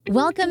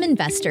Welcome,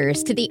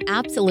 investors, to the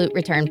Absolute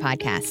Return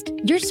Podcast,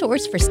 your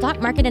source for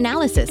stock market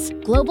analysis,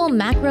 global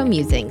macro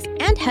musings,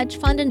 and hedge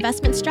fund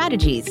investment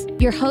strategies.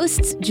 Your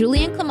hosts,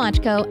 Julian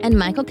Klimachko and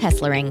Michael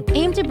Kesslering,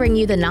 aim to bring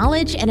you the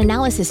knowledge and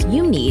analysis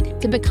you need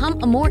to become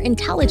a more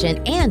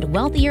intelligent and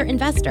wealthier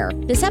investor.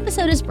 This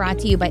episode is brought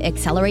to you by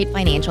Accelerate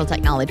Financial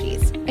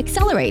Technologies.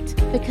 Accelerate,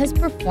 because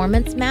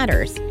performance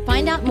matters.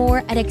 Find out more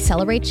at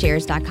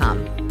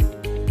accelerateshares.com.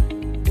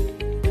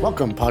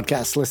 Welcome,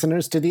 podcast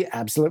listeners, to the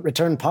Absolute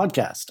Return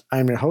Podcast.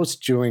 I'm your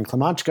host, Julian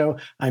Klimachko.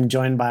 I'm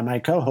joined by my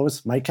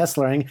co-host, Mike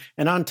Kesslering.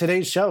 And on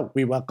today's show,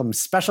 we welcome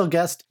special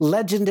guest,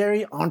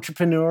 legendary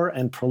entrepreneur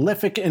and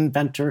prolific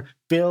inventor,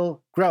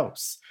 Bill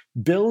Gross.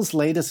 Bill's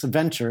latest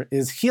venture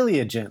is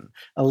Heliogen,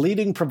 a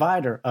leading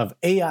provider of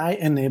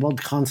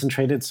AI-enabled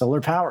concentrated solar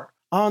power.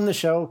 On the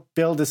show,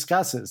 Bill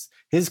discusses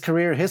his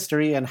career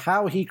history and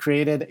how he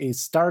created a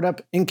startup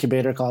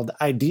incubator called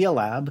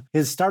Idealab,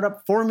 his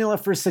startup formula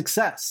for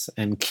success,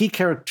 and key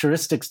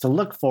characteristics to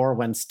look for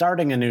when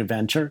starting a new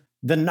venture,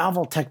 the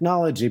novel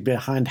technology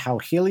behind how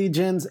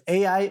Heliogen's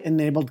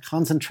AI-enabled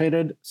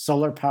concentrated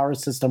solar power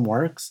system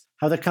works,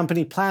 how the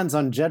company plans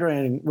on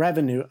generating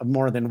revenue of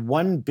more than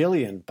 $1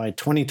 billion by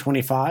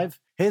 2025,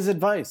 his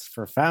advice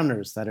for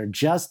founders that are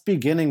just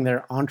beginning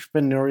their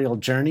entrepreneurial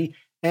journey,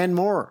 and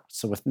more.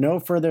 So with no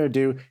further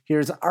ado,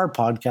 here's our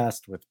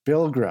podcast with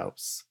Bill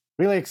Gross.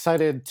 Really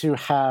excited to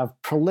have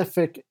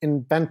prolific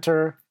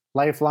inventor,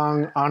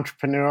 lifelong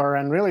entrepreneur,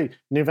 and really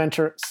new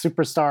venture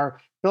superstar,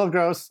 Bill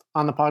Gross,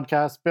 on the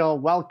podcast. Bill,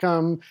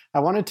 welcome. I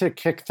wanted to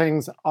kick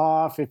things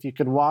off. If you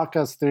could walk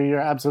us through your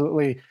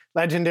absolutely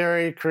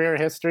legendary career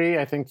history.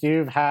 I think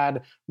you've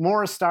had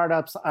more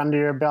startups under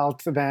your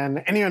belt than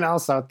anyone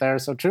else out there,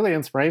 so truly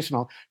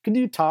inspirational. Could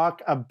you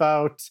talk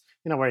about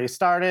where you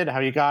started, how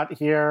you got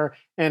here,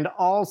 and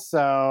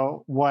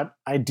also what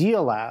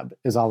Idealab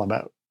is all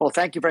about? Well,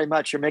 thank you very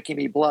much. You're making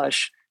me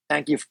blush.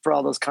 Thank you for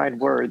all those kind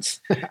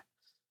words.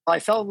 I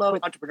fell in love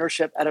with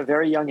entrepreneurship at a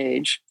very young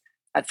age.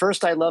 At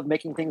first, I loved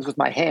making things with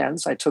my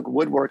hands. I took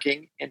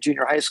woodworking in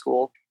junior high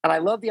school. And I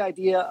loved the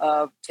idea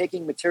of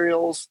taking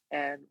materials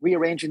and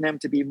rearranging them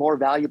to be more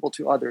valuable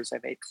to others. I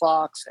made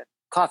clocks and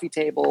coffee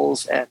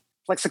tables and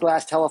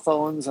plexiglass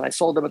telephones, and I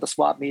sold them at the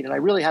swap meet. And I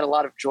really had a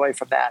lot of joy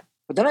from that.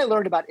 But then I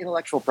learned about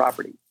intellectual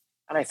property.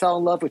 And I fell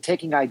in love with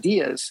taking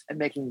ideas and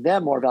making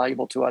them more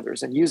valuable to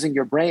others and using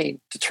your brain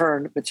to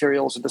turn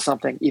materials into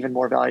something even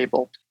more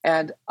valuable.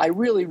 And I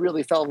really,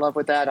 really fell in love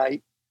with that.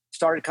 I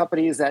started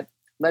companies that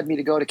led me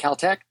to go to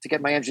Caltech to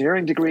get my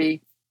engineering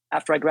degree.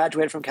 After I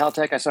graduated from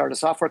Caltech, I started a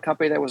software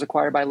company that was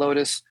acquired by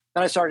Lotus.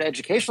 Then I started an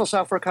educational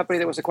software company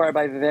that was acquired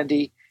by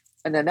Vivendi.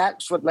 And then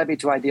that's what led me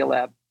to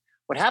Idealab.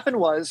 What happened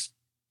was,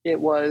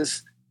 it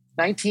was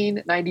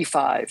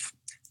 1995,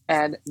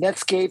 and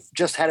Netscape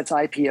just had its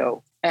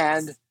IPO.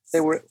 And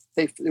they were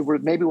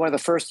maybe one of the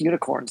first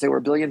unicorns. They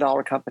were $1 billion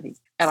company.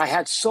 And I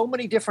had so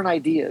many different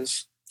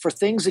ideas for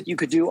things that you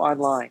could do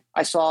online.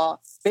 I saw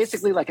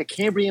basically like a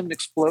Cambrian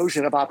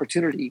explosion of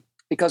opportunity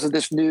because of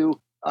this new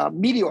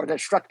meteor that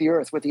struck the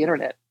earth with the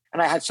internet.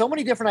 And I had so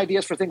many different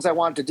ideas for things I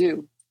wanted to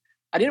do.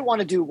 I didn't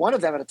want to do one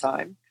of them at a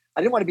time.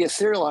 I didn't want to be a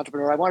serial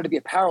entrepreneur. I wanted to be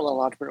a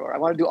parallel entrepreneur. I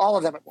wanted to do all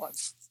of them at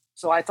once.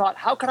 So I thought,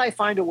 how can I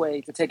find a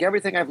way to take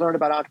everything I've learned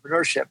about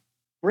entrepreneurship,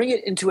 bring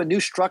it into a new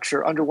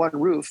structure under one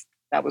roof?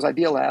 That was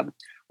Idealab,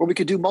 where we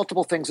could do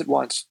multiple things at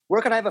once.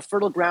 Where can I have a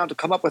fertile ground to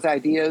come up with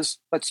ideas,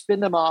 but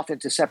spin them off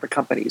into separate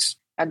companies?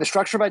 And the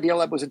structure of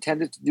Idealab was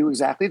intended to do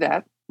exactly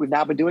that. We've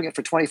now been doing it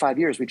for 25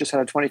 years. We just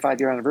had a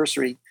 25-year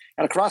anniversary.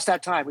 And across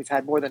that time, we've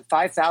had more than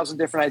 5,000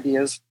 different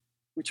ideas.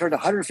 We turned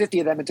 150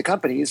 of them into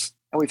companies,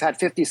 and we've had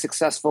 50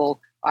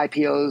 successful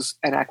IPOs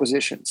and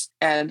acquisitions.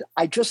 And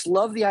I just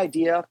love the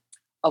idea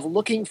of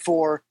looking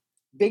for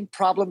big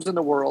problems in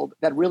the world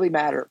that really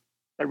matter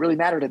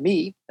to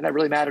me, and that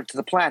really matter to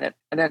the planet,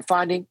 and then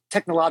finding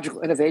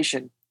technological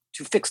innovation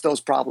to fix those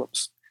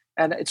problems.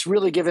 And it's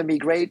really given me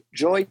great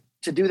joy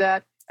to do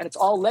that. And it's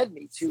all led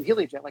me to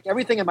Heliogen. Like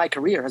everything in my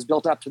career has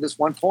built up to this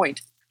one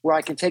point where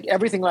I can take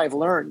everything that I've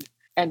learned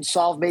and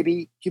solve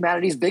maybe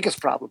humanity's biggest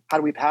problem. How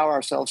do we power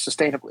ourselves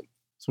sustainably?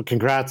 So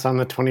congrats on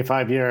the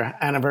 25-year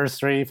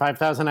anniversary,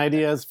 5,000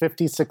 ideas,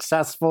 50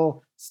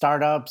 successful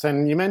startups.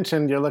 And you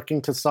mentioned you're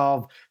looking to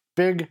solve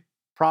big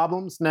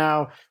problems.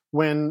 Now,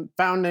 when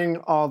founding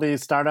all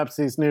these startups,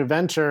 these new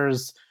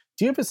ventures,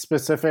 do you have a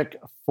specific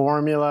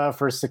formula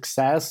for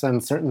success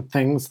and certain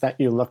things that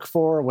you look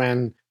for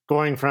when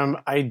going from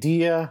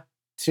idea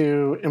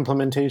to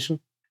implementation?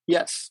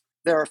 Yes,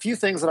 there are a few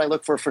things that I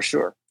look for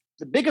sure.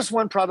 The biggest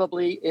one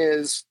probably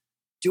is,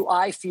 do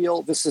I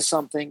feel this is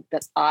something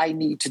that I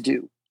need to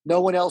do?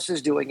 No one else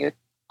is doing it.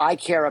 I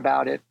care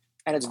about it.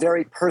 And it's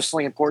very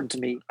personally important to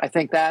me. I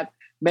think that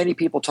many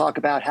people talk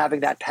about having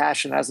that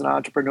passion as an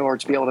entrepreneur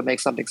to be able to make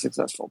something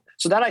successful.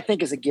 So that I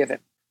think is a given.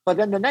 But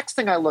then the next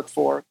thing I look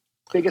for,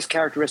 biggest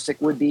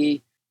characteristic, would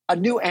be a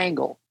new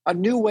angle, a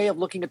new way of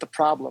looking at the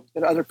problem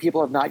that other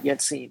people have not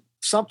yet seen.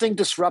 Something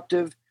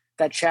disruptive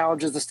that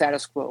challenges the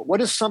status quo.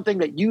 What is something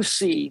that you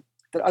see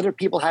that other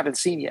people haven't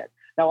seen yet?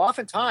 Now,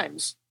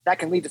 oftentimes, that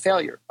can lead to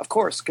failure, of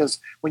course, because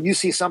when you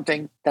see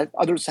something that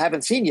others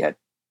haven't seen yet,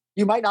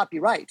 you might not be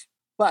right.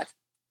 But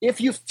if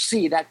you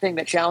see that thing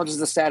that challenges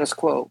the status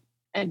quo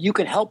and you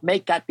can help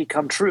make that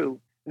become true,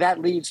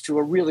 that leads to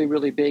a really,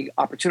 really big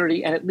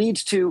opportunity. And it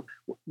leads to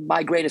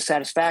my greatest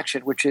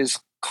satisfaction, which is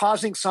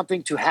causing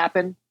something to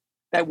happen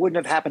that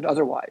wouldn't have happened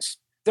otherwise.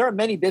 There are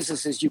many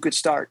businesses you could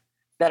start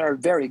that are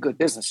very good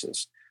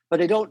businesses, but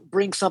they don't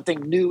bring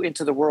something new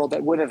into the world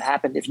that wouldn't have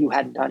happened if you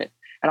hadn't done it.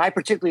 And I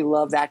particularly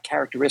love that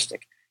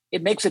characteristic.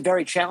 It makes it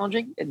very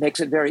challenging. It makes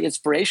it very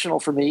inspirational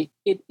for me.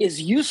 It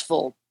is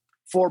useful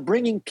for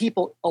bringing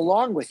people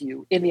along with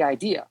you in the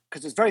idea,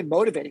 because it's very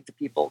motivating to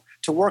people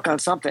to work on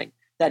something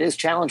that is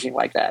challenging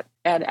like that.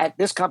 And at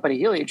this company,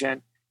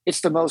 Heliogen, it's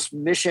the most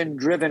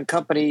mission-driven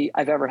company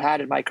I've ever had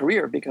in my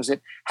career because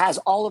it has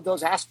all of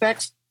those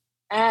aspects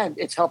and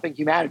it's helping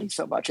humanity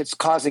so much. It's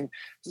causing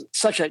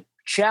such a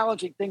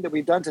challenging thing that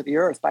we've done to the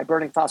earth by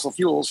burning fossil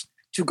fuels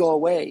to go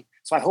away.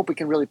 So I hope we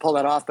can really pull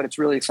that off, but it's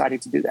really exciting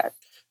to do that.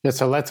 Yeah,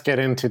 so let's get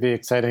into the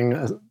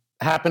exciting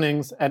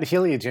happenings at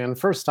Heliogen.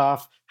 First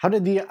off, how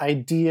did the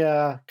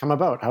idea come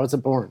about? How was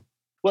it born?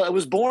 Well, it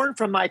was born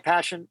from my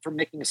passion for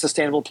making a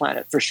sustainable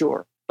planet, for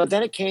sure. But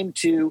then it came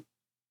to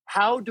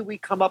how do we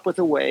come up with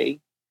a way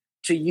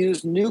to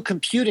use new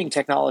computing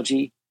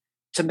technology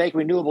to make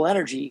renewable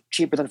energy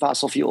cheaper than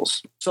fossil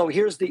fuels? So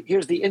here's the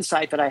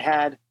insight that I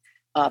had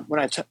when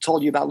I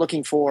told you about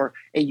looking for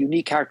a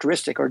unique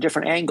characteristic or a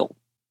different angle.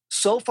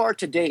 So far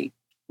to date,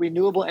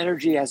 renewable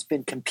energy has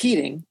been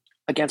competing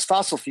against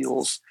fossil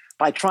fuels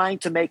by trying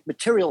to make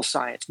material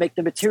science, make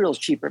the materials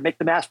cheaper, make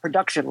the mass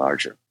production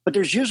larger. But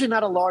there's usually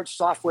not a large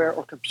software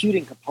or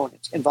computing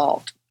component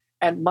involved.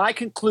 And my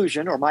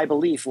conclusion or my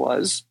belief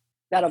was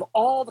that of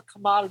all the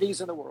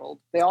commodities in the world,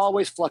 they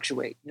always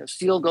fluctuate.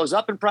 Steel goes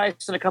up in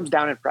price and it comes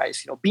down in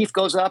price. Beef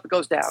goes up, it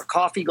goes down.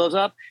 Coffee goes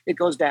up, it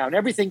goes down.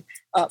 Everything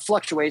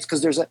fluctuates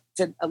because it's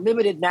a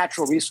limited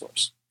natural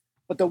resource.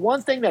 But the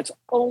one thing that's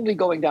only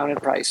going down in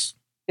price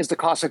is the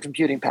cost of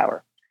computing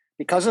power.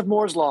 Because of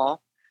Moore's law,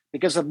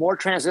 because of more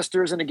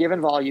transistors in a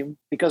given volume,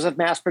 because of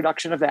mass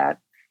production of that,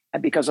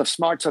 and because of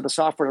smarts of the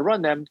software to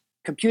run them,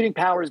 computing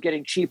power is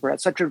getting cheaper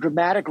at such a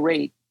dramatic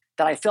rate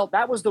that I felt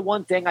that was the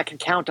one thing I can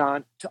count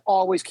on to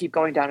always keep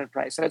going down in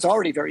price. And it's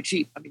already very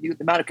cheap. I mean,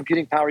 the amount of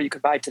computing power you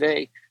could buy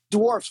today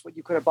dwarfs what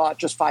you could have bought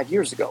just 5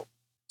 years ago.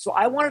 So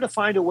I wanted to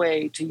find a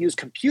way to use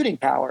computing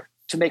power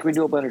to make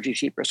renewable energy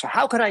cheaper. So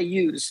how could I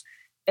use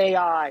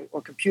AI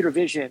or computer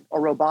vision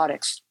or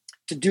robotics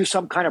to do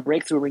some kind of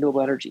breakthrough in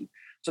renewable energy?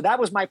 So that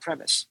was my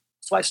premise.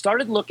 So I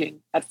started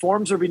looking at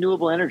forms of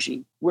renewable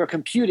energy where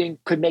computing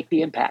could make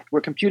the impact,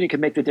 where computing could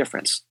make the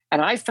difference.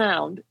 And I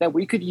found that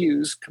we could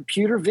use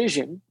computer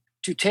vision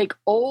to take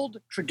old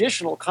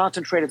traditional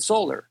concentrated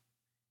solar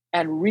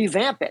and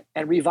revamp it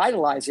and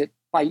revitalize it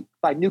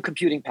by new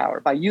computing power,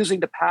 by using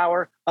the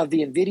power of the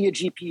NVIDIA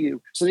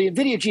GPU. So the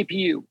NVIDIA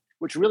GPU,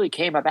 which really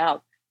came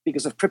about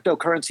because of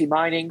cryptocurrency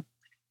mining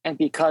and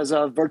because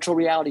of virtual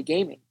reality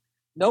gaming,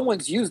 no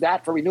one's used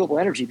that for renewable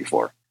energy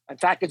before. In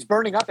fact, it's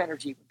burning up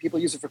energy when people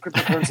use it for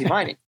cryptocurrency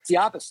mining. It's the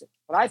opposite.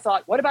 But I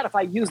thought, what about if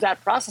I use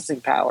that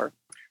processing power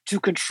to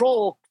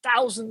control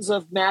thousands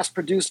of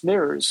mass-produced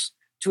mirrors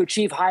to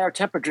achieve higher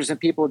temperatures than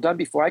people have done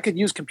before? I could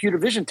use computer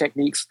vision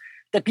techniques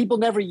that people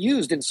never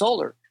used in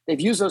solar.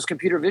 They've used those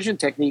computer vision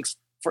techniques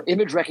for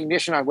image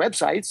recognition on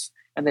websites,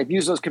 and they've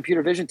used those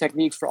computer vision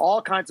techniques for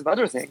all kinds of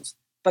other things,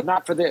 but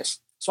not for this.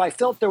 So I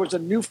felt there was a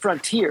new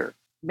frontier,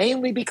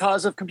 mainly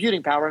because of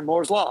computing power and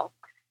Moore's law.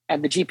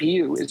 And the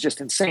GPU is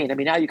just insane. I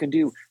mean, now you can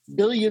do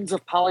billions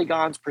of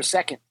polygons per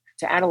second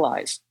to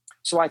analyze.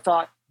 So I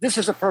thought, this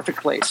is a perfect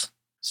place.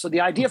 So the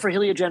idea for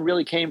Heliogen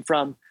really came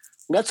from,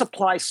 let's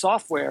apply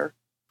software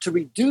to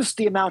reduce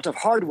the amount of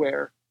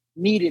hardware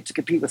needed to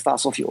compete with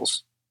fossil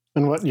fuels.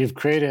 And what you've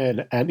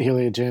created at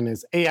Heliogen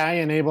is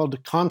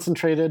AI-enabled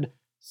concentrated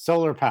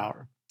solar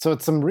power. So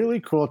it's some really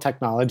cool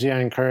technology.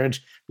 I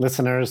encourage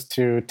listeners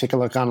to take a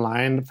look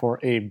online for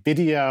a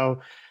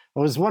video. I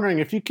was wondering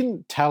if you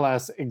can tell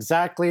us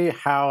exactly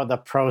how the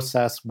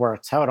process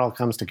works, how it all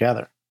comes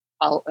together.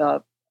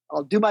 I'll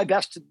do my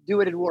best to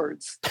do it in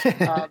words.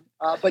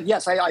 But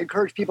yes, I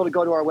encourage people to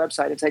go to our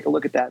website and take a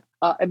look at that.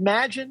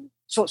 Imagine,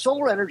 so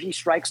solar energy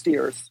strikes the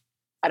Earth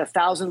at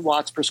 1,000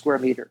 watts per square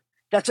meter.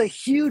 That's a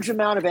huge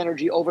amount of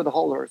energy over the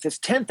whole Earth. It's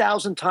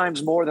 10,000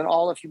 times more than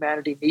all of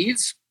humanity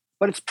needs,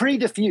 but it's pretty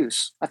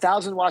diffuse.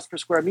 1,000 watts per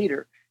square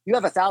meter. You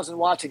have 1,000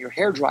 watts in your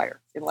hairdryer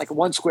in like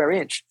 1 square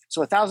inch.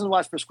 So 1,000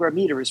 watts per square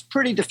meter is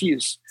pretty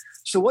diffuse.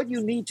 So what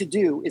you need to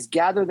do is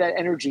gather that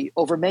energy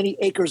over many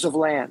acres of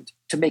land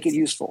to make it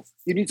useful.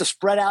 You need to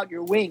spread out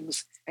your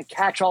wings and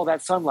catch all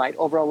that sunlight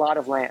over a lot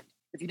of land.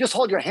 If you just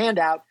hold your hand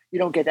out, you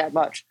don't get that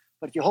much.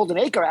 But if you hold an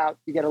acre out,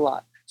 you get a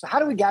lot. So how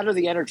do we gather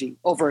the energy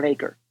over an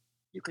acre?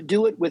 You can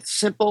do it with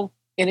simple,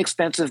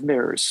 inexpensive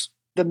mirrors.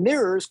 The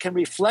mirrors can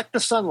reflect the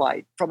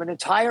sunlight from an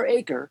entire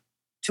acre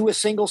to a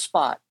single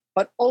spot,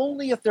 but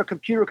only if they're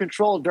computer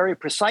controlled very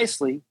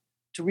precisely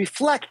to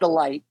reflect the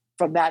light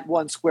from that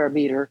 1 square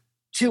meter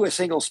to a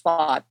single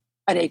spot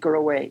an acre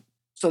away.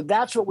 So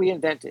that's what we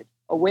invented,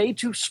 a way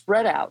to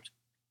spread out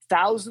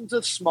thousands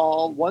of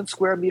small 1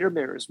 square meter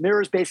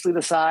mirrors basically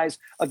the size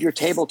of your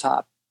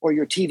tabletop or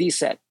your TV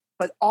set.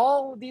 But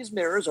all of these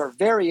mirrors are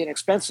very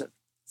inexpensive.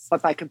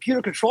 But by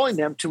computer controlling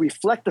them to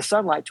reflect the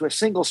sunlight to a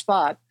single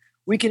spot,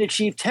 we can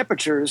achieve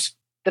temperatures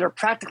that are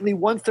practically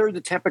 1/3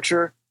 the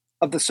temperature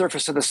of the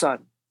surface of the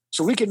sun.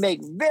 So we can make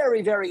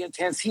very, very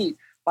intense heat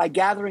by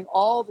gathering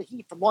all the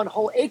heat from one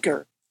whole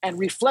acre and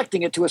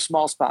reflecting it to a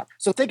small spot.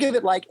 So think of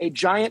it like a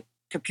giant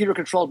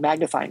computer-controlled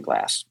magnifying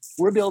glass.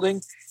 We're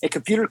building a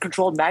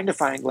computer-controlled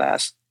magnifying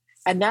glass,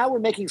 and now we're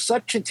making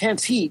such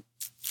intense heat,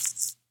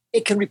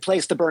 it can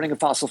replace the burning of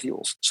fossil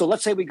fuels. So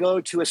let's say we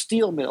go to a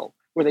steel mill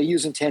where they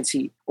use intense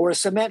heat, or a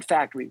cement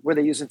factory where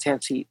they use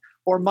intense heat,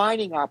 or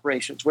mining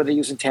operations where they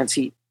use intense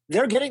heat.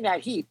 They're getting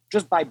that heat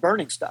just by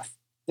burning stuff.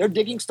 They're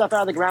digging stuff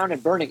out of the ground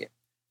and burning it.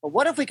 But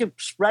what if we could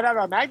spread out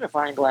our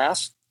magnifying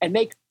glass and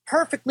make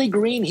perfectly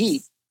green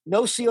heat,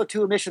 no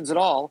CO2 emissions at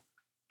all,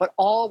 but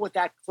all with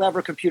that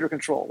clever computer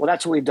control? Well,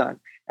 that's what we've done.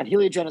 And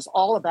Heliogen is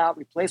all about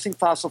replacing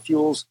fossil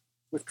fuels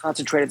with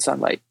concentrated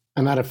sunlight.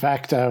 And that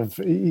effect of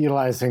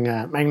utilizing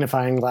a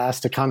magnifying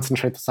glass to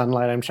concentrate the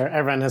sunlight, I'm sure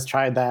everyone has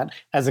tried that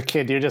as a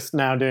kid. You're just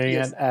now doing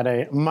it at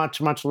a much,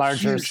 much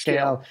larger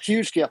scale.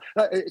 Huge scale.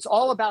 It's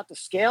all about the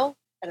scale,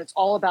 and it's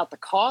all about the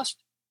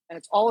cost, and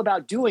it's all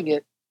about doing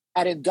it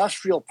at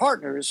industrial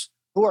partners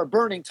who are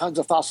burning tons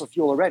of fossil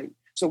fuel already.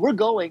 So we're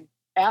going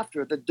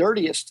after the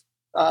dirtiest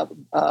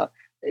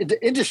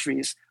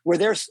industries where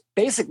they're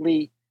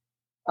basically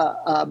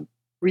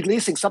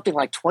releasing something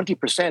like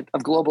 20%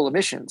 of global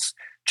emissions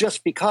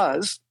just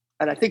because,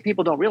 and I think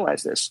people don't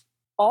realize this,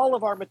 all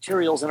of our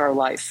materials in our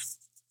life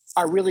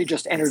are really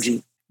just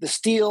energy. The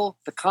steel,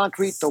 the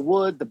concrete, the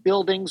wood, the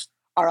buildings,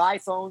 our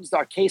iPhones,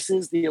 our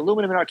cases, the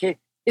aluminum in our case,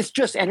 it's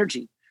just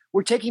energy.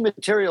 We're taking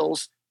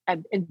materials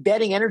and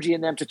embedding energy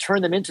in them to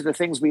turn them into the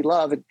things we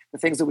love and the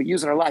things that we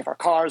use in our life, our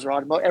cars, our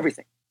automotive,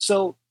 everything.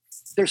 So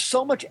there's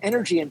so much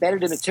energy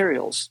embedded in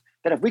materials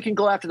that if we can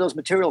go after those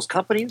materials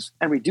companies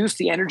and reduce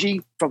the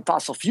energy from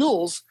fossil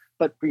fuels,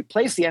 but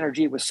replace the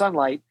energy with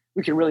sunlight,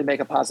 we can really make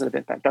a positive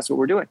impact. That's what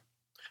we're doing.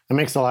 It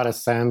makes a lot of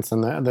sense.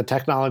 And the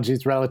technology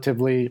is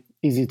relatively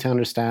easy to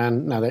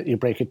understand now that you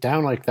break it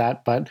down like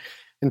that. But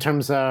in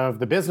terms of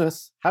the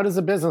business, how does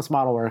the business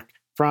model work?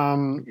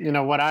 From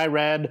what I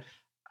read,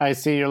 I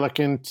see you're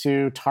looking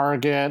to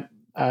target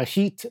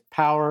heat,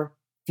 power,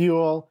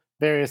 fuel,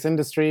 various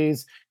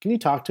industries. Can you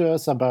talk to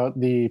us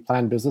about the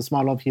planned business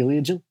model of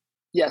Heliogen?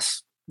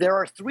 Yes. There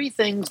are 3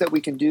 things that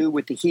we can do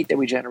with the heat that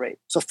we generate.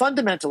 So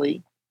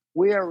fundamentally,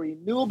 we are a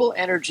renewable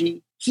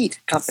energy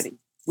heat company.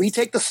 We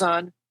take the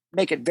sun,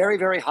 make it very,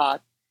 very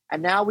hot,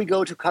 and now we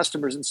go to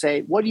customers and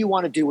say, what do you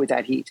want to do with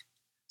that heat?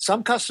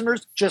 Some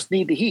customers just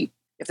need the heat.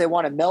 If they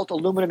want to melt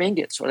aluminum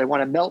ingots, or they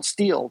want to melt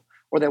steel,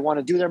 or they want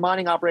to do their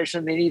mining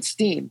operation, they need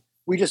steam,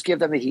 we just give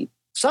them the heat.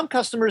 Some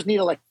customers need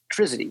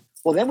electricity.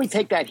 Well, then we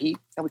take that heat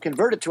and we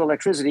convert it to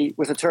electricity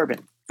with a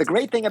turbine. The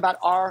great thing about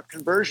our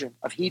conversion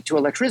of heat to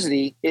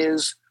electricity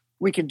is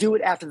we can do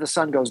it after the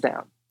sun goes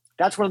down.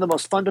 That's one of the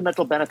most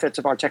fundamental benefits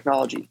of our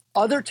technology.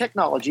 Other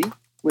technology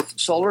with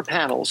solar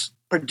panels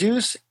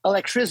produce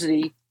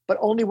electricity, but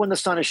only when the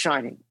sun is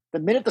shining. The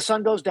minute the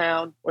sun goes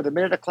down or the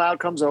minute a cloud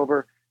comes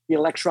over, the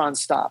electrons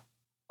stop.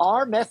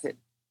 Our method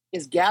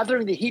is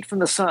gathering the heat from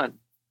the sun,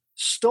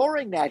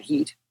 storing that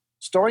heat,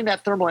 storing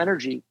that thermal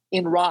energy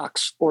in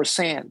rocks or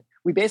sand.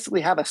 We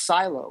basically have a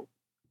silo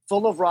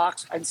full of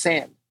rocks and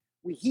sand.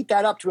 We heat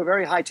that up to a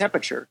very high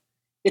temperature.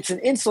 It's an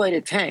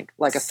insulated tank,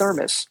 like a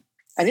thermos,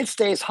 and it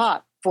stays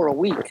hot for a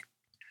week.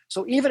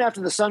 So even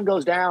after the sun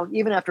goes down,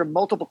 even after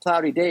multiple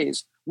cloudy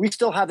days, we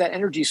still have that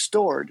energy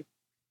stored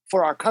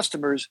for our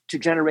customers to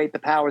generate the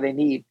power they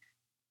need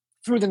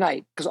through the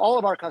night, because all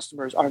of our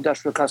customers are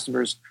industrial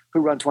customers who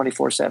run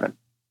 24/7.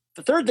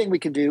 The third thing we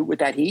can do with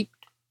that heat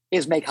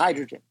is make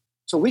hydrogen.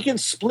 So we can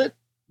split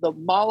the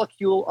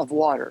molecule of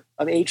water,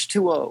 of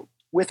H2O,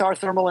 with our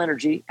thermal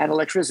energy and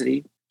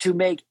electricity to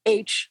make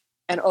H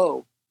and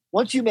O.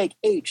 Once you make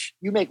H,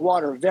 you make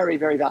water very,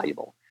 very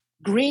valuable.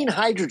 Green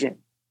hydrogen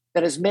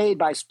that is made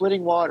by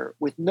splitting water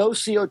with no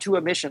CO2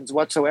 emissions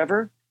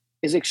whatsoever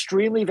is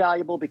extremely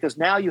valuable because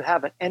now you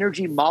have an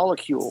energy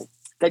molecule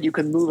that you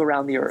can move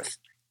around the earth.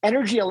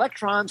 Energy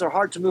electrons are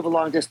hard to move a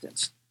long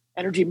distance.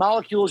 Energy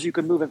molecules you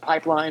can move in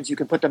pipelines, you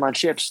can put them on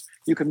ships,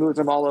 you can move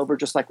them all over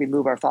just like we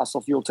move our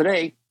fossil fuel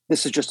today.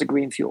 This is just a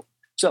green fuel.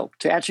 So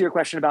to answer your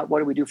question about what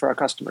do we do for our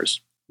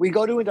customers, we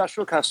go to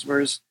industrial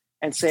customers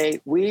and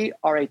say, we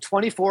are a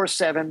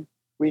 24/7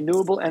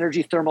 renewable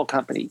energy thermal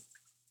company.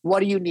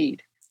 What do you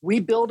need? We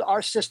build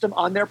our system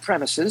on their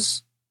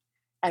premises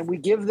and we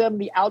give them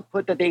the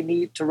output that they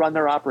need to run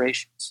their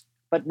operations.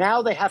 But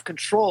now they have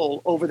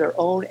control over their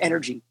own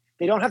energy.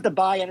 They don't have to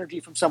buy energy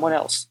from someone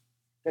else.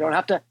 They don't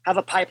have to have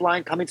a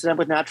pipeline coming to them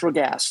with natural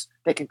gas.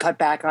 They can cut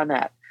back on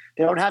that.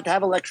 They don't have to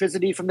have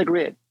electricity from the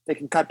grid. They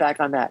can cut back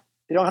on that.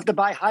 They don't have to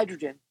buy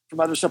hydrogen from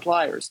other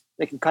suppliers.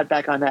 They can cut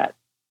back on that.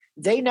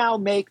 They now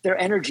make their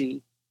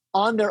energy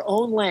on their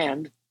own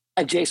land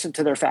adjacent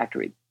to their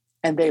factory.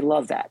 And they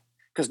love that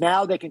because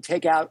now they can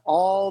take out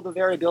all the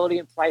variability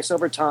in price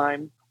over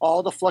time,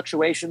 all the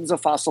fluctuations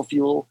of fossil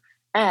fuel,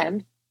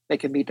 and they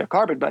can meet their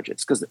carbon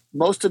budgets because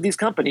most of these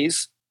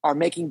companies are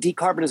making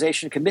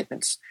decarbonization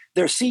commitments.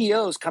 Their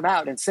CEOs come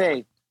out and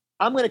say,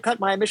 I'm going to cut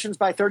my emissions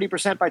by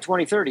 30% by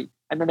 2030.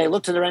 And then they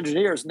look to their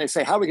engineers and they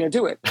say, how are we going to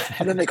do it?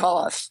 And then they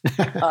call us.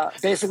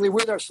 Basically,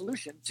 we're their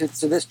solution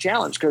to this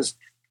challenge because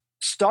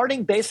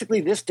starting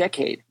basically this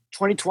decade,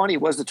 2020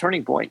 was the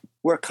turning point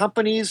where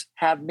companies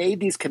have made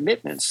these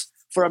commitments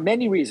for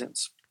many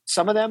reasons.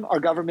 Some of them are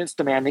governments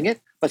demanding it,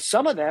 but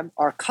some of them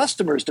are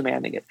customers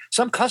demanding it.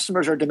 Some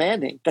customers are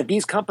demanding that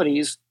these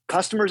customers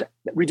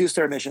reduce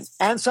their emissions,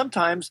 and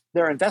sometimes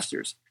they're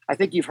investors. I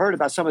think you've heard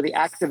about some of the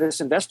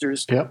activist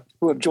investors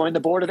who have joined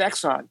the board of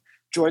Exxon,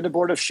 joined the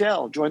board of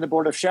Shell, joined the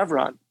board of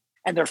Chevron,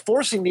 and they're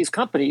forcing these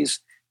companies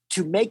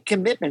to make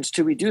commitments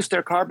to reduce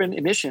their carbon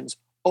emissions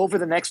over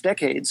the next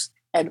decades.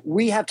 And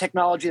we have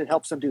technology that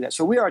helps them do that.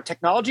 So we are a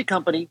technology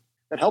company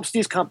that helps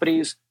these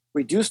companies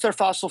reduce their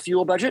fossil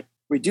fuel budget,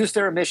 reduce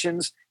their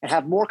emissions, and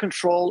have more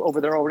control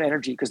over their own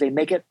energy because they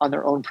make it on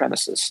their own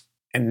premises.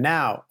 And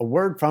now, a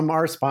word from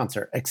our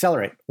sponsor,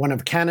 Accelerate, one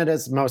of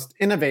Canada's most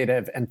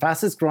innovative and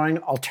fastest growing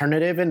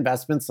alternative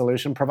investment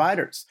solution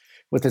providers,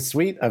 with a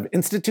suite of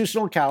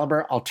institutional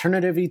caliber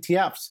alternative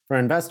ETFs for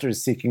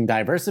investors seeking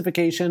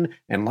diversification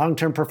and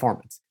long-term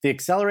performance. The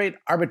Accelerate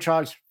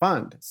Arbitrage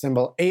Fund,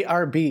 symbol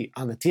ARB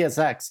on the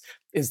TSX,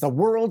 is the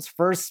world's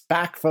first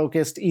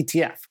SPAC-focused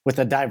ETF with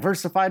a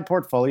diversified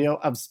portfolio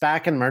of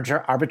SPAC and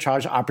merger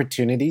arbitrage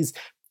opportunities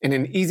in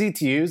an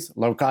easy-to-use,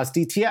 low-cost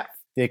ETF.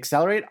 The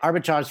Accelerate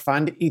Arbitrage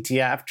Fund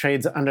ETF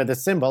trades under the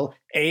symbol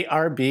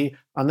ARB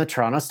on the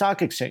Toronto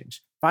Stock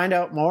Exchange. Find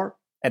out more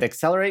at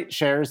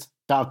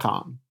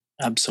accelerateshares.com.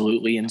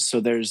 Absolutely. And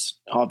so there's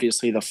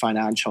obviously the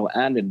financial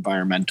and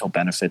environmental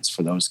benefits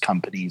for those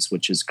companies,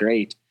 which is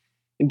great.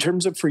 In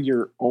terms of for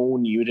your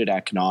own unit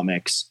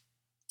economics,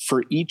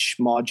 for each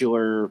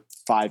modular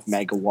 5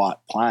 megawatt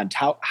plant,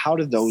 how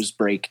do those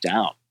break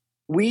down?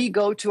 We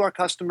go to our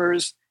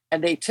customers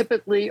and they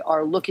typically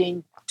are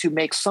looking to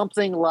make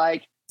something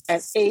like an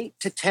 8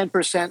 to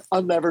 10%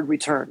 unlevered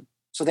return.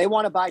 So they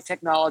want to buy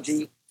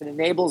technology that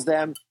enables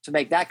them to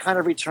make that kind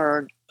of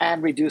return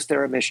and reduce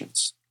their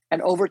emissions.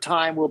 And over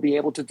time, we'll be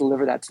able to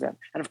deliver that to them.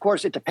 And of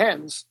course, it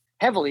depends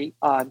heavily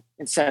on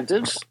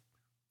incentives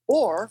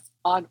or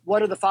on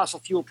what are the fossil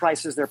fuel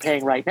prices they're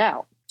paying right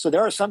now. So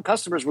there are some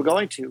customers we're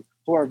going to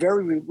who are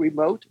very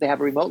remote. They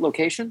have a remote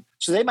location.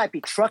 So they might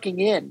be trucking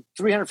in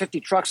 350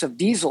 trucks of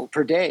diesel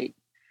per day.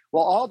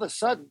 Well, all of a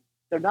sudden,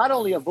 they're not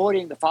only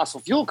avoiding the fossil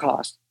fuel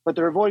cost, but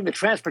they're avoiding the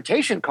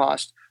transportation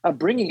cost of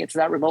bringing it to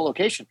that remote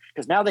location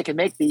because now they can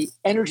make the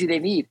energy they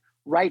need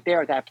right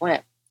there at that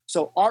plant.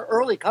 So our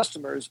early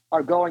customers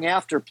are going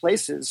after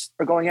places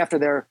or going after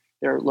their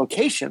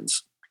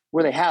locations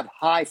where they have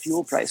high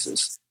fuel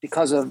prices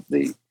because of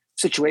the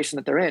situation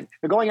that they're in.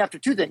 They're going after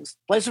two things: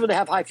 places where they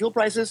have high fuel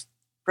prices,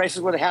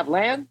 places where they have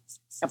land,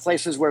 and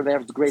places where they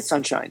have great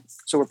sunshine.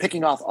 So we're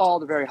picking off all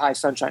the very high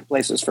sunshine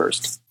places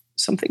first.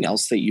 Something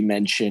else that you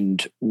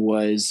mentioned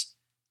was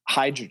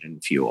hydrogen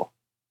fuel.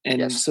 And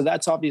yes. So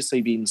that's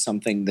obviously been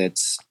something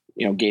that's,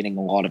 gaining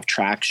a lot of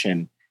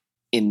traction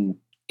in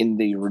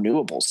the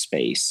renewable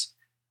space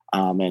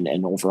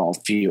and overall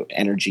fuel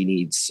energy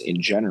needs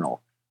in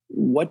general.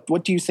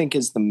 What do you think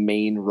is the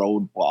main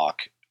roadblock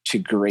to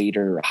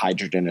greater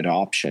hydrogen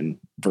adoption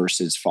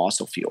versus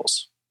fossil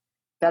fuels?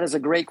 That is a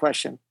great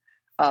question.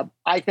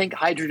 I think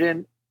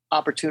hydrogen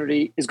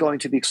opportunity is going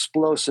to be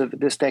explosive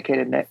this decade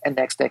and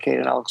next decade,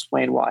 and I'll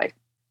explain why.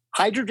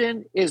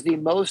 Hydrogen is the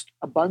most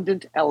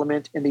abundant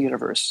element in the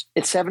universe.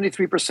 It's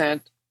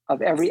 73%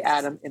 of every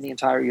atom in the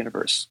entire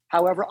universe.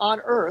 However, on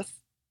Earth,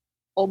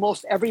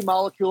 almost every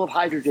molecule of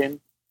hydrogen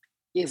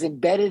is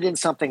embedded in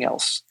something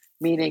else,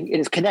 meaning it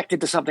is connected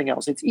to something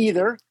else. It's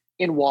either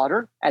in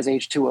water as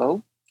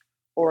H2O,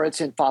 or it's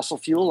in fossil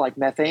fuel like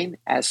methane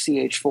as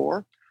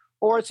CH4,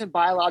 or it's in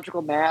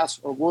biological mass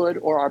or wood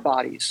or our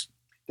bodies.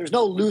 There's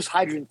no loose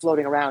hydrogen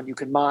floating around you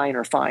can mine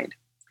or find.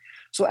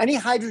 So any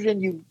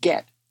hydrogen you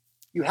get,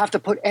 you have to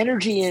put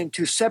energy in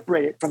to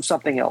separate it from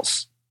something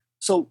else.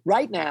 So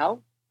right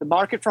now, the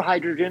market for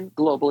hydrogen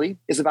globally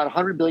is about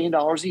 $100 billion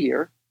a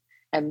year.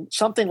 And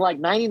something like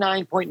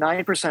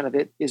 99.9% of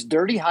it is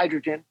dirty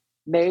hydrogen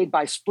made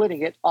by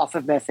splitting it off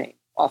of methane,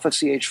 off of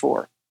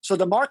CH4. So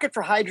the market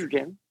for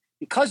hydrogen,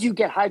 because you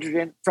get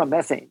hydrogen from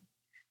methane,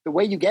 the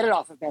way you get it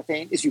off of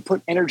methane is you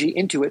put energy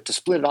into it to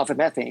split it off of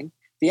methane.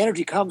 The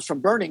energy comes from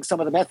burning some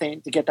of the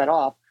methane to get that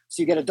off.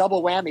 So you get a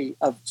double whammy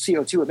of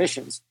CO2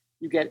 emissions.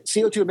 You get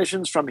CO2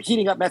 emissions from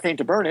heating up methane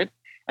to burn it.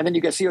 And then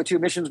you get CO2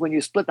 emissions when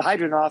you split the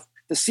hydrogen off.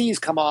 The C's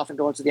come off and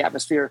go into the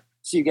atmosphere.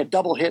 So you get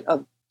double hit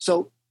of.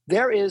 So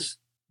there is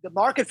the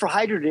market for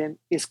hydrogen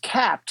is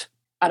capped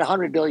at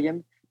 100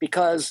 billion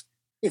because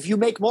if you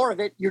make more of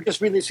it, you're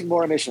just releasing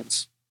more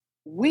emissions.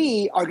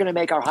 We are going to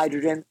make our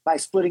hydrogen by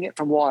splitting it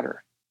from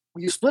water.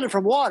 When you split it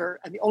from water,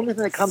 and the only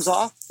thing that comes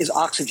off is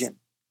oxygen.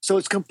 So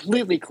it's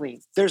completely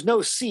clean. There's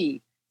no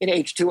C in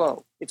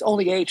H2O. It's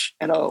only H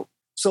and O.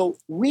 So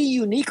we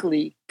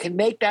uniquely can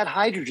make that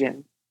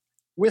hydrogen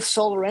with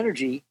solar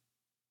energy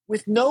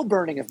with no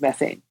burning of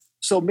methane.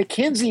 So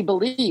McKinsey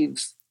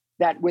believes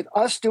that with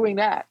us doing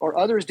that or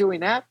others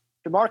doing that,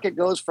 the market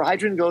for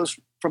hydrogen goes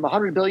from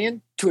 100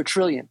 billion to $1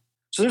 trillion.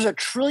 So there's $1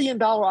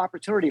 trillion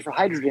opportunity for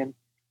hydrogen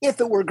if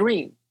it were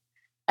green.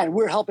 And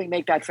we're helping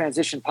make that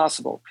transition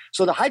possible.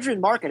 So the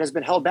hydrogen market has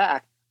been held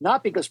back,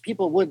 not because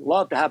people wouldn't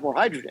love to have more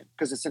hydrogen,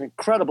 because it's an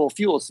incredible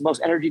fuel. It's the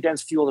most energy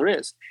dense fuel there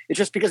is. It's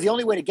just because the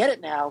only way to get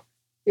it now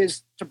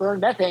is to burn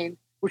methane,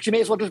 which you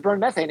may as well just burn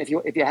methane. If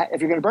you're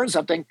going to burn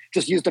something,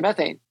 just use the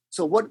methane.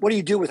 So what do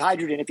you do with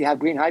hydrogen if you have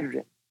green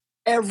hydrogen?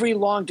 Every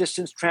long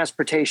distance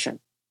transportation,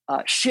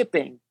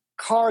 shipping,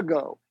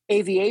 cargo,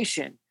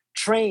 aviation,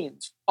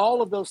 trains,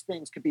 all of those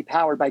things could be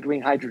powered by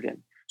green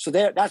hydrogen. So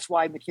that's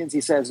why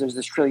McKinsey says there's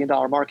this $1 trillion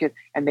market,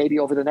 and maybe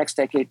over the next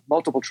decade,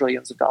 multiple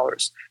trillions of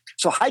dollars.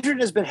 So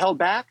hydrogen has been held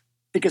back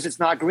because it's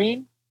not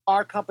green.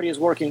 Our company is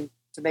working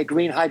to make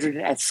green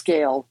hydrogen at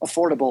scale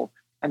affordable,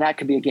 and that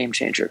could be a game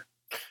changer.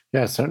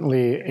 Yeah,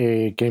 certainly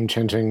a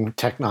game-changing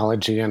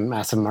technology and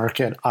massive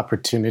market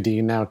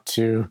opportunity. Now,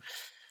 to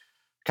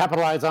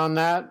capitalize on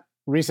that,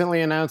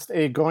 recently announced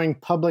a going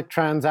public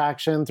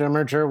transaction through a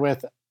merger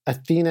with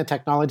Athena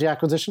Technology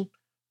Acquisition.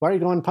 Why are you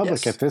going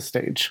public at this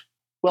stage?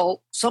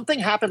 Well, something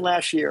happened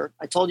last year.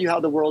 I told you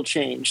how the world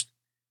changed.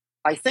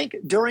 I think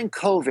during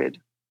COVID,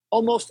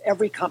 almost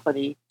every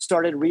company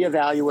started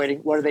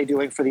reevaluating what are they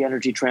doing for the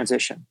energy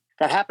transition.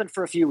 That happened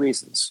for a few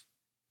reasons.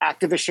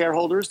 Activist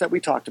shareholders that we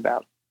talked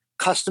about,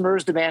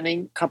 customers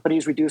demanding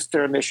companies reduce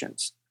their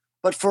emissions.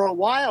 But for a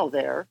while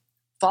there,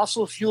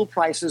 fossil fuel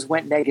prices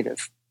went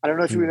negative. I don't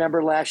know if you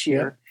remember last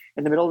year,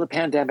 in the middle of the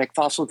pandemic,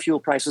 fossil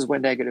fuel prices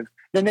went negative.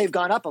 Then they've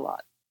gone up a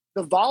lot.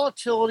 The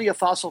volatility of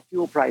fossil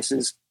fuel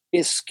prices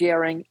is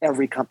scaring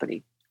every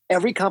company.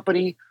 Every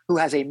company who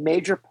has a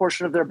major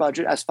portion of their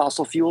budget as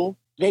fossil fuel,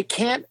 they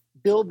can't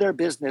build their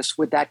business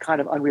with that kind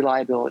of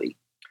unreliability.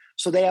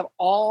 So they have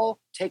all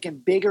taken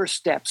bigger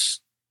steps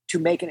to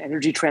make an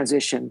energy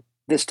transition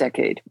this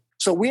decade.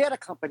 So we had a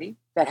company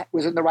that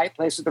was in the right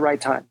place at the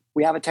right time.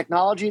 We have a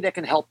technology that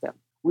can help them.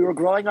 We were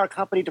growing our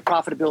company to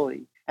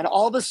profitability. And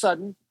all of a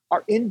sudden,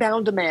 our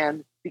inbound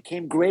demand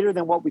became greater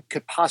than what we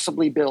could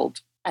possibly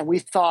build. And we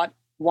thought,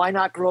 why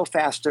not grow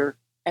faster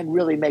and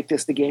really make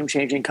this the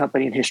game-changing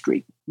company in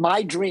history?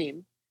 My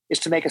dream is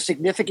to make a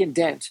significant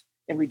dent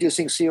in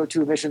reducing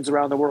CO2 emissions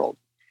around the world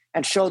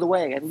and show the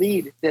way and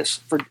lead this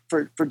for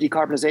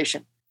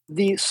decarbonization.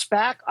 The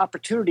SPAC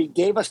opportunity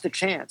gave us the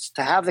chance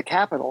to have the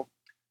capital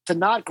to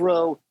not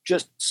grow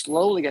just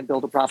slowly and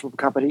build a profitable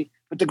company,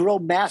 but to grow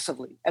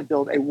massively and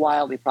build a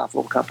wildly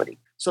profitable company.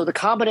 So the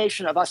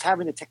combination of us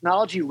having the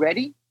technology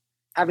ready,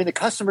 having the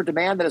customer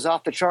demand that is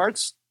off the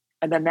charts,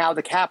 and then now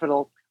the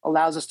capital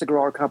allows us to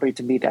grow our company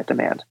to meet that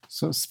demand.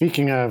 So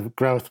speaking of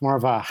growth, more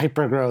of a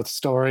hyper-growth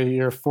story,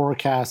 you're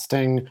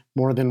forecasting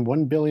more than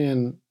 $1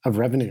 billion of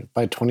revenue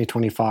by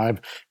 2025,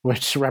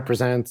 which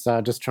represents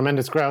just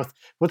tremendous growth.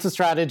 What's the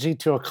strategy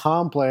to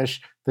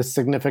accomplish this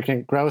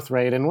significant growth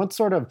rate, and what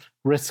sort of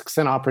risks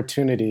and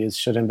opportunities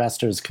should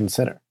investors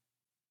consider?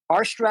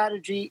 Our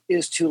strategy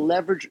is to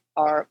leverage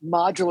our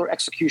modular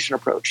execution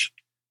approach.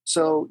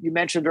 So you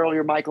mentioned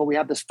earlier, Michael, we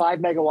have this 5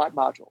 megawatt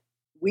module.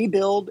 We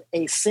build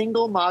a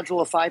single module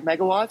of 5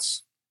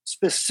 megawatts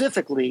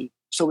specifically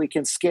so we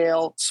can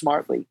scale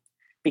smartly,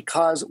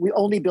 because we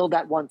only build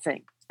that one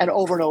thing and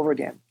over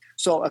again.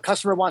 So a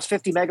customer wants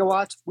 50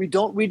 megawatts. We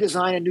don't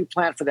redesign a new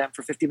plant for them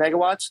for 50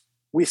 megawatts.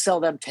 We sell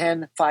them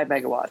 10 5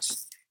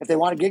 megawatts. If they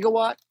want a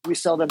gigawatt, we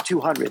sell them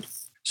 200.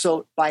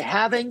 So by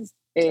having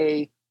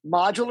a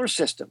modular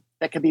system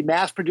that can be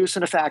mass produced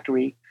in a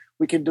factory,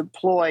 we can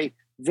deploy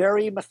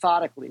very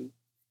methodically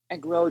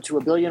and grow to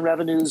 $1 billion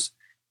revenues.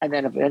 And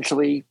then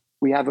eventually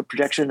we have a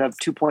projection of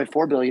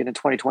 $2.4 billion in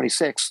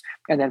 2026,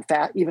 and then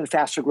even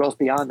faster growth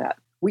beyond that.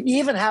 We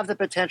even have the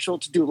potential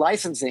to do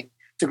licensing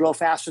to grow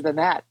faster than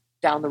that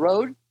down the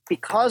road.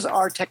 Because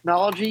our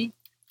technology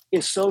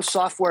is so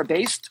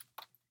software-based,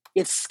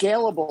 it's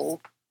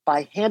scalable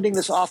by handing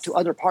this off to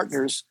other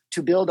partners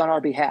to build on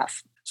our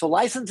behalf. So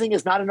licensing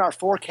is not in our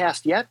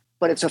forecast yet,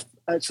 but it's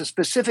a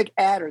specific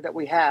adder that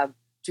we have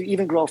to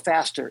even grow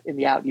faster in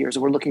the out years,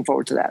 and we're looking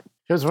forward to that.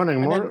 I was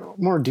wondering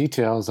more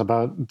details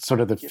about sort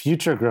of the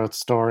future growth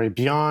story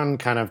beyond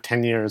kind of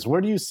 10 years.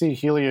 Where do you see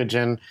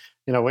Heliogen,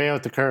 way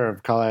out the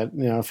curve, call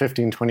it,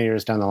 15, 20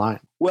 years down the line?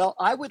 Well,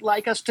 I would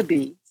like us to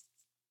be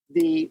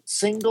the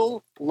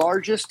single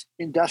largest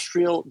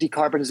industrial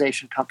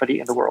decarbonization company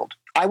in the world.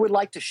 I would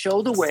like to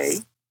show the way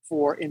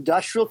for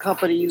industrial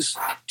companies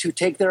to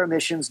take their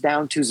emissions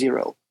down to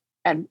zero.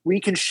 And we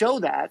can show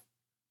that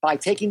by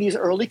taking these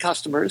early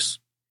customers,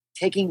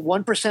 taking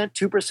 1%, 2%,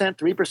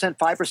 3%,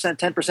 5%,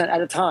 10%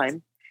 at a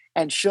time,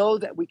 and show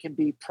that we can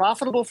be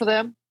profitable for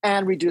them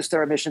and reduce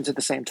their emissions at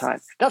the same time.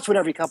 That's what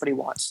every company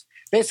wants.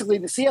 Basically,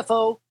 the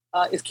CFO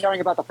is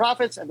caring about the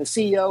profits, and the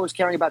CEO is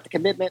caring about the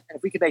commitment. And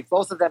if we can make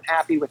both of them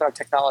happy with our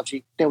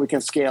technology, then we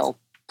can scale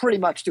pretty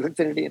much to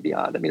infinity and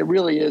beyond. I mean, it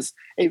really is.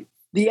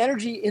 The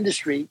energy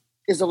industry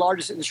is the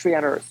largest industry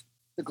on Earth.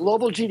 The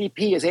global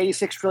GDP is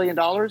 $86 trillion,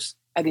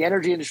 and the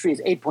energy industry is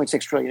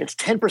 $8.6 trillion. It's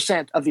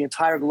 10% of the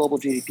entire global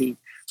GDP.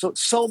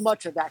 So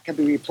much of that can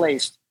be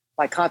replaced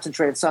by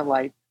concentrated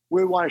sunlight.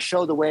 We want to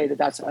show the way that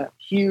that's a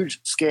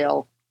huge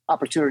scale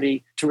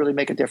opportunity to really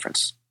make a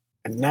difference.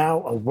 And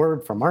now a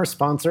word from our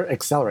sponsor,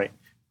 Accelerate.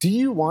 Do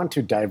you want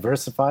to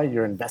diversify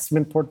your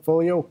investment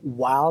portfolio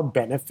while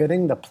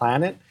benefiting the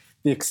planet?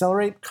 The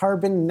Accelerate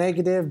Carbon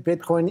Negative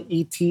Bitcoin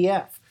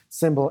ETF,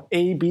 symbol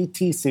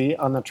ABTC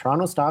on the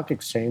Toronto Stock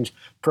Exchange,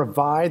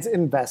 provides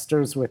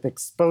investors with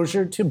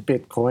exposure to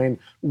Bitcoin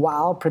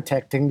while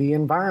protecting the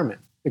environment.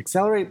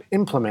 Accelerate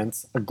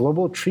implements a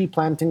global tree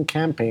planting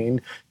campaign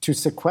to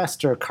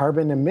sequester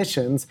carbon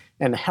emissions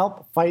and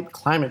help fight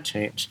climate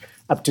change.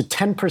 Up to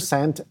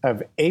 10%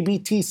 of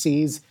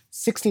ABTC's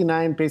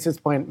 69 basis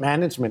point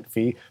management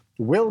fee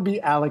will be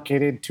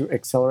allocated to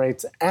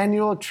Accelerate's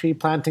annual tree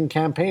planting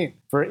campaign.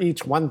 For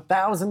each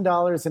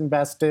 $1,000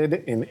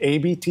 invested in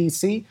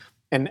ABTC,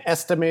 an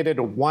estimated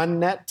 1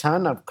 net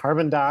ton of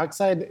carbon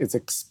dioxide is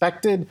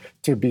expected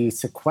to be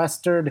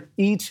sequestered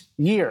each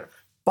year.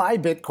 Buy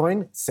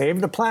Bitcoin, save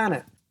the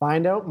planet.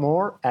 Find out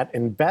more at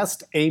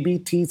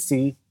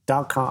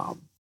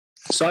investabtc.com.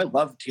 So I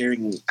loved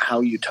hearing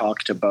how you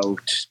talked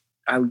about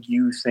how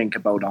you think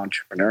about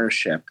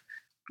entrepreneurship.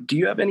 Do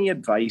you have any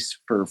advice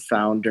for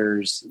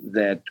founders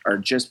that are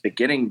just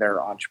beginning their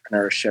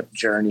entrepreneurship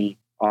journey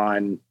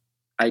on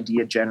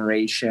idea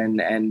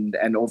generation and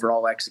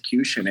overall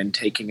execution and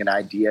taking an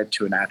idea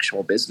to an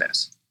actual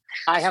business?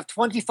 I have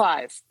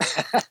 25.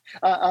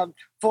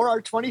 For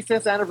our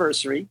 25th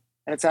anniversary,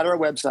 and it's at our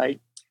website,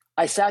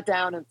 I sat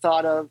down and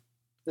thought of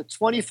the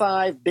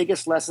 25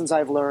 biggest lessons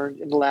I've learned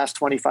in the last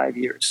 25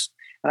 years.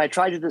 And I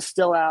tried to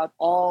distill out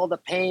all the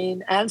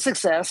pain and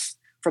success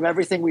from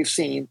everything we've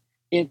seen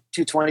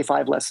into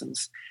 25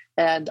 lessons.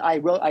 And I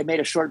made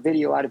a short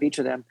video out of each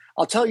of them.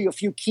 I'll tell you a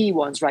few key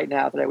ones right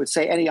now that I would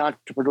say any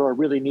entrepreneur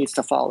really needs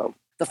to follow.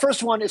 The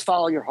first one is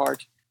follow your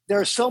heart. There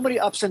are so many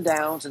ups and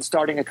downs in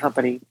starting a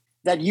company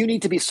that you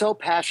need to be so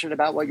passionate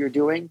about what you're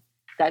doing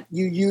that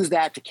you use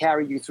that to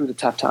carry you through the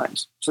tough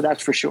times. So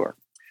that's for sure.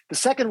 The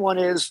second one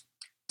is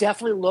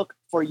definitely look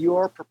for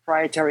your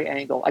proprietary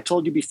angle. I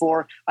told you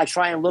before, I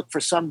try and look for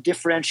some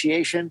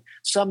differentiation,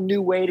 some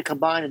new way to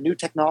combine a new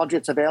technology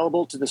that's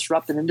available to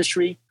disrupt an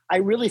industry. I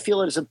really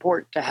feel it is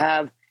important to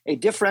have a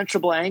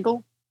differentiable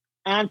angle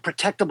and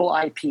protectable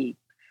IP.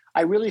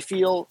 I really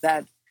feel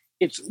that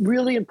it's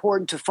really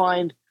important to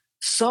find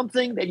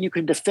something that you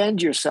can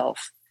defend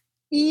yourself,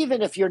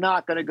 even if you're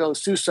not going to go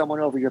sue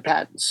someone over your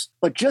patents,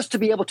 but just to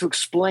be able to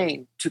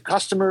explain to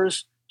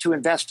customers, to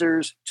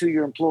investors, to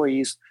your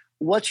employees,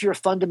 what's your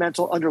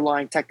fundamental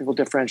underlying technical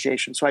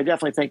differentiation. So I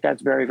definitely think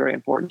that's very, very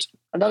important.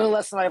 Another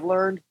lesson I've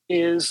learned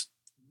is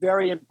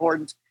very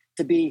important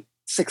to be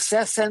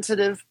success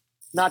sensitive,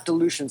 not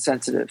dilution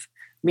sensitive,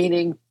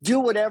 meaning do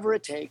whatever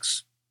it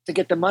takes to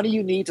get the money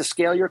you need to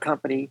scale your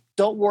company.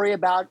 Don't worry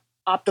about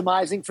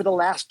optimizing for the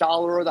last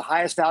dollar or the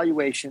highest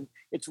valuation.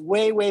 It's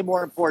way, way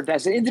more important.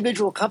 As an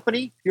individual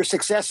company, your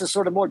success is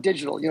sort of more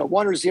digital,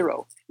 1 or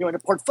 0. In a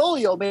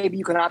portfolio, maybe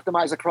you can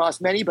optimize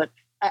across many, but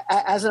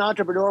as an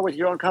entrepreneur with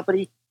your own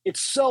company,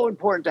 it's so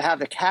important to have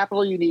the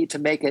capital you need to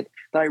make it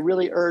that I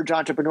really urge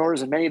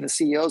entrepreneurs and many of the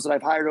CEOs that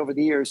I've hired over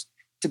the years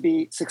to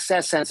be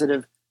success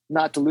sensitive,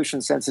 not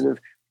dilution sensitive.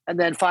 And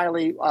then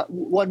finally,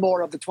 one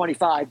more of the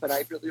 25, but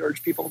I really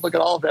urge people to look at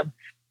all of them,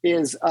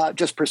 is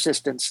just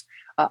persistence.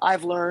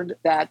 I've learned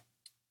that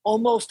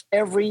almost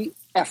every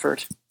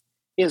effort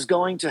is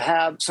going to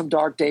have some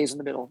dark days in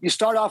the middle. You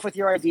start off with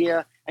your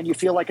idea and you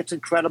feel like it's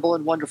incredible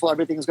and wonderful,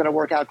 everything's going to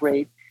work out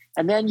great.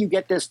 And then you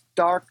get this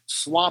dark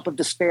swamp of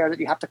despair that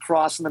you have to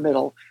cross in the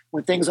middle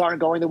when things aren't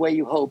going the way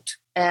you hoped.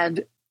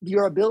 And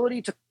your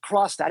ability to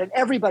cross that, and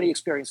everybody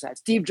experienced that.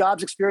 Steve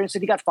Jobs experienced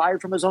it. He got fired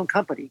from his own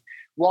company.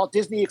 Walt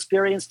Disney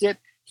experienced it.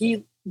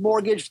 He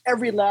mortgaged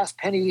every last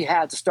penny he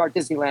had to start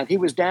Disneyland. He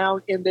was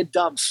down in the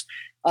dumps.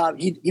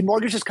 He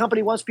mortgaged his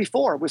company once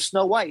before with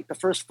Snow White, the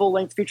first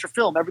full-length feature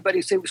film.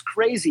 Everybody said it was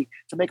crazy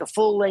to make a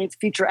full-length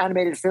feature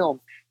animated film.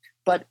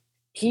 But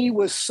he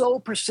was so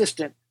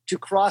persistent to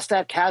cross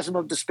that chasm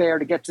of despair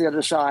to get to the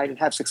other side and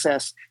have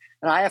success.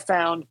 And I have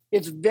found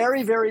it's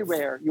very, very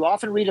rare. You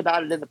often read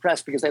about it in the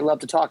press because they love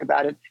to talk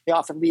about it. They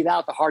often leave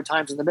out the hard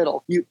times in the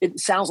middle. It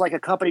sounds like a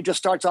company just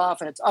starts off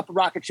and it's up a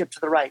rocket ship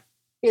to the right.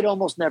 It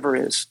almost never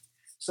is.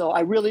 So I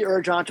really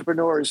urge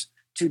entrepreneurs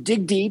to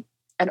dig deep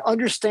and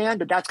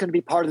understand that that's going to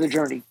be part of the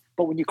journey.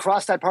 But when you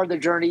cross that part of the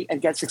journey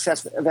and get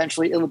success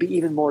eventually, it'll be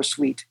even more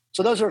sweet.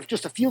 So those are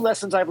just a few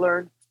lessons I've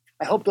learned.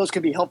 I hope those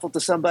can be helpful to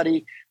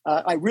somebody.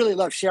 I really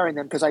love sharing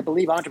them because I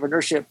believe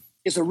entrepreneurship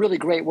is a really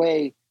great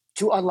way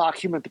to unlock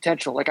human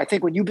potential. Like I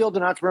think when you build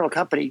an entrepreneurial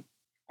company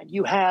and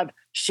you have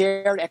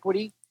shared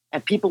equity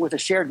and people with a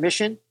shared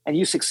mission and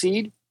you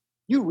succeed,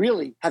 you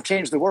really have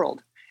changed the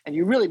world and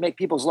you really make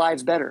people's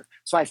lives better.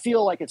 So I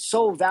feel like it's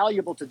so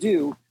valuable to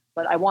do,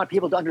 but I want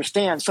people to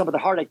understand some of the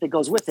heartache that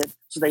goes with it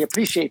so they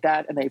appreciate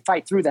that and they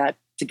fight through that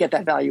to get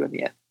that value in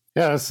the end.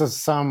 Yeah, this is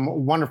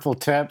some wonderful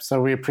tips.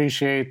 So we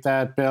appreciate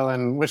that, Bill,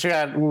 and wish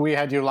we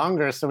had you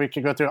longer so we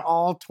could go through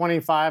all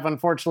 25.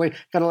 Unfortunately,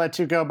 got to let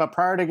you go. But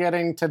prior to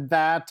getting to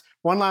that,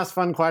 One last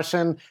fun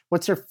question.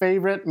 What's your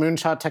favorite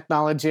moonshot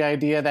technology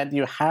idea that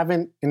you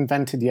haven't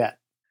invented yet?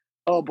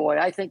 Oh boy,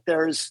 I think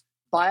there's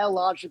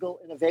biological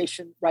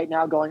innovation right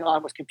now going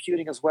on with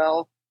computing as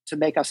well to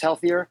make us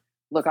healthier.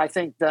 Look, I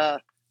think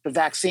the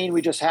vaccine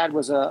we just had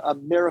was a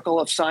miracle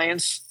of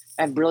science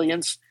and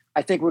brilliance.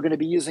 I think we're going to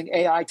be using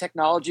AI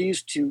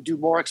technologies to do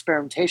more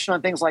experimentation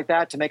on things like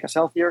that to make us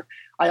healthier.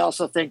 I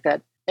also think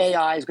that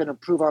AI is going to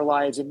improve our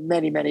lives in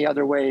many, many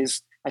other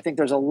ways. I think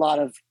there's a lot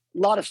of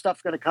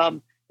stuff going to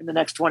come in the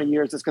next 20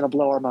 years that's going to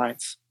blow our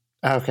minds.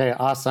 Okay,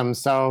 awesome.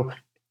 So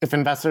if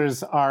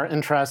investors are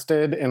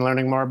interested in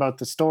learning more about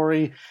the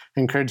story, I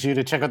encourage you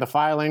to check out the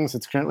filings.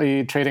 It's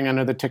currently trading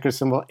under the ticker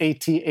symbol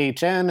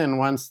ATHN. And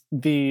once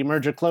the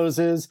merger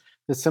closes,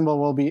 the symbol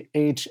will be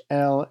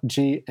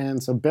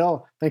HLGN. So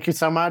Bill, thank you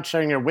so much for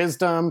sharing your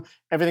wisdom,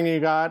 everything you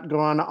got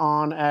going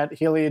on at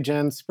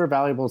Heliogen, super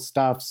valuable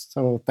stuff.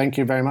 So thank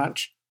you very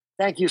much.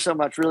 Thank you so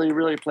much. Really,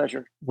 really a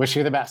pleasure. Wish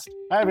you the best.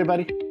 Bye,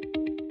 everybody.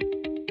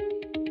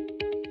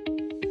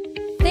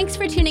 Thanks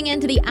for tuning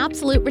in to the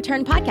Absolute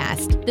Return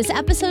Podcast. This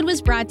episode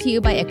was brought to you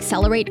by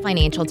Accelerate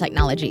Financial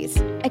Technologies.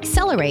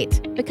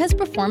 Accelerate, because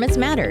performance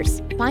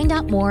matters. Find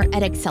out more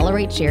at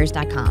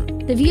accelerateshares.com.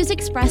 The views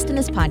expressed in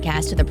this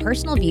podcast are the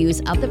personal views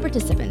of the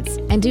participants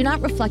and do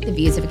not reflect the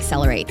views of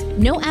Accelerate.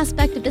 No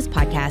aspect of this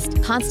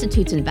podcast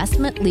constitutes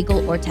investment,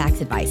 legal, or tax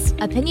advice.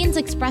 Opinions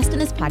expressed in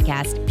this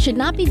podcast should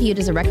not be viewed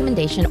as a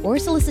recommendation or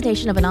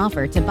solicitation of an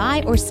offer to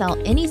buy or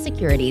sell any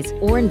securities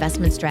or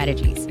investment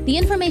strategies. The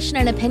information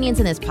and opinions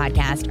in this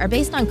podcast are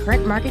based on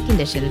current market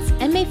conditions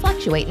and may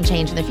fluctuate and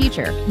change in the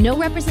future. No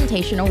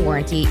representation or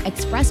warranty,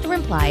 expressed or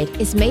implied,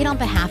 is made on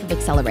behalf of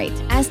Accelerate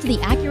as to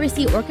the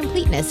accuracy or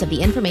completeness of the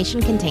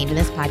information contained in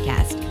this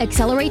podcast.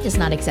 Accelerate does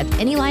not accept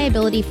any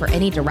liability for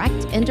any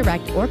direct,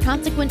 indirect, or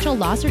consequential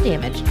loss or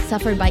damage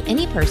suffered by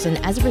any person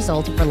as a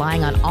result of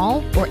relying on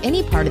all or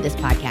any part of this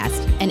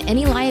podcast, and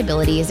any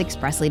liability is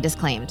expressly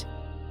disclaimed.